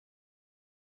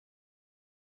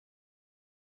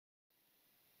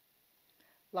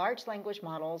Large language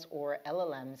models, or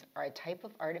LLMs, are a type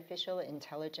of artificial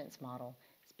intelligence model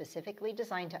specifically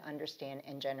designed to understand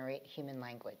and generate human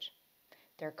language.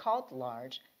 They're called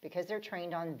large because they're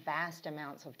trained on vast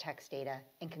amounts of text data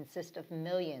and consist of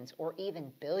millions or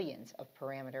even billions of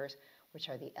parameters, which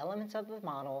are the elements of the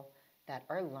model that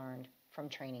are learned from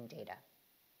training data.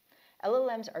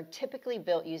 LLMs are typically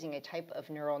built using a type of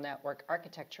neural network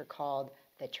architecture called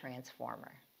the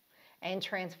transformer. And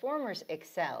transformers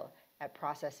excel at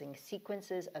processing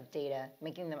sequences of data,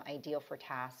 making them ideal for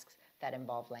tasks that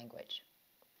involve language.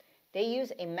 They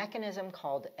use a mechanism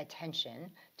called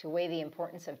attention to weigh the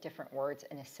importance of different words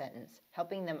in a sentence,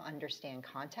 helping them understand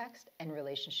context and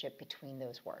relationship between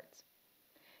those words.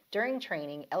 During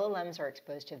training, LLMs are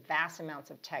exposed to vast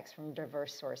amounts of text from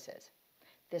diverse sources.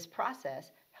 This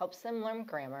process helps them learn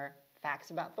grammar, facts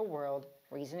about the world,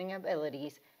 reasoning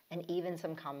abilities, and even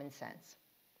some common sense.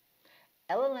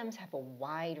 LLMs have a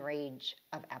wide range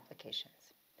of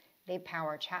applications. They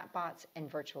power chatbots and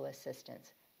virtual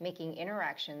assistants, making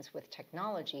interactions with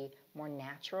technology more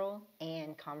natural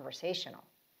and conversational.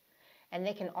 And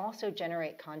they can also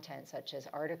generate content such as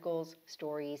articles,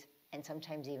 stories, and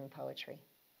sometimes even poetry.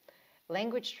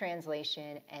 Language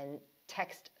translation and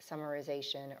text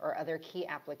summarization are other key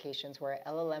applications where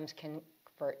LLMs can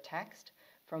convert text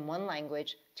from one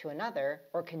language to another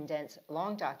or condense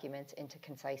long documents into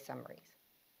concise summaries.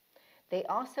 They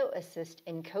also assist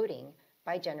in coding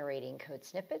by generating code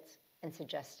snippets and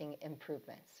suggesting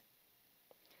improvements.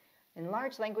 And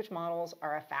large language models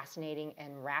are a fascinating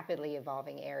and rapidly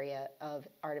evolving area of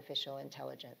artificial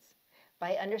intelligence.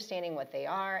 By understanding what they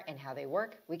are and how they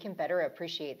work, we can better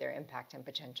appreciate their impact and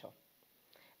potential.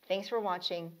 Thanks for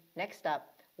watching. Next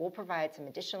up, we'll provide some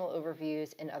additional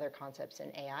overviews and other concepts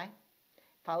in AI.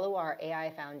 Follow our AI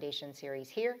Foundation series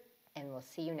here, and we'll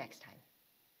see you next time.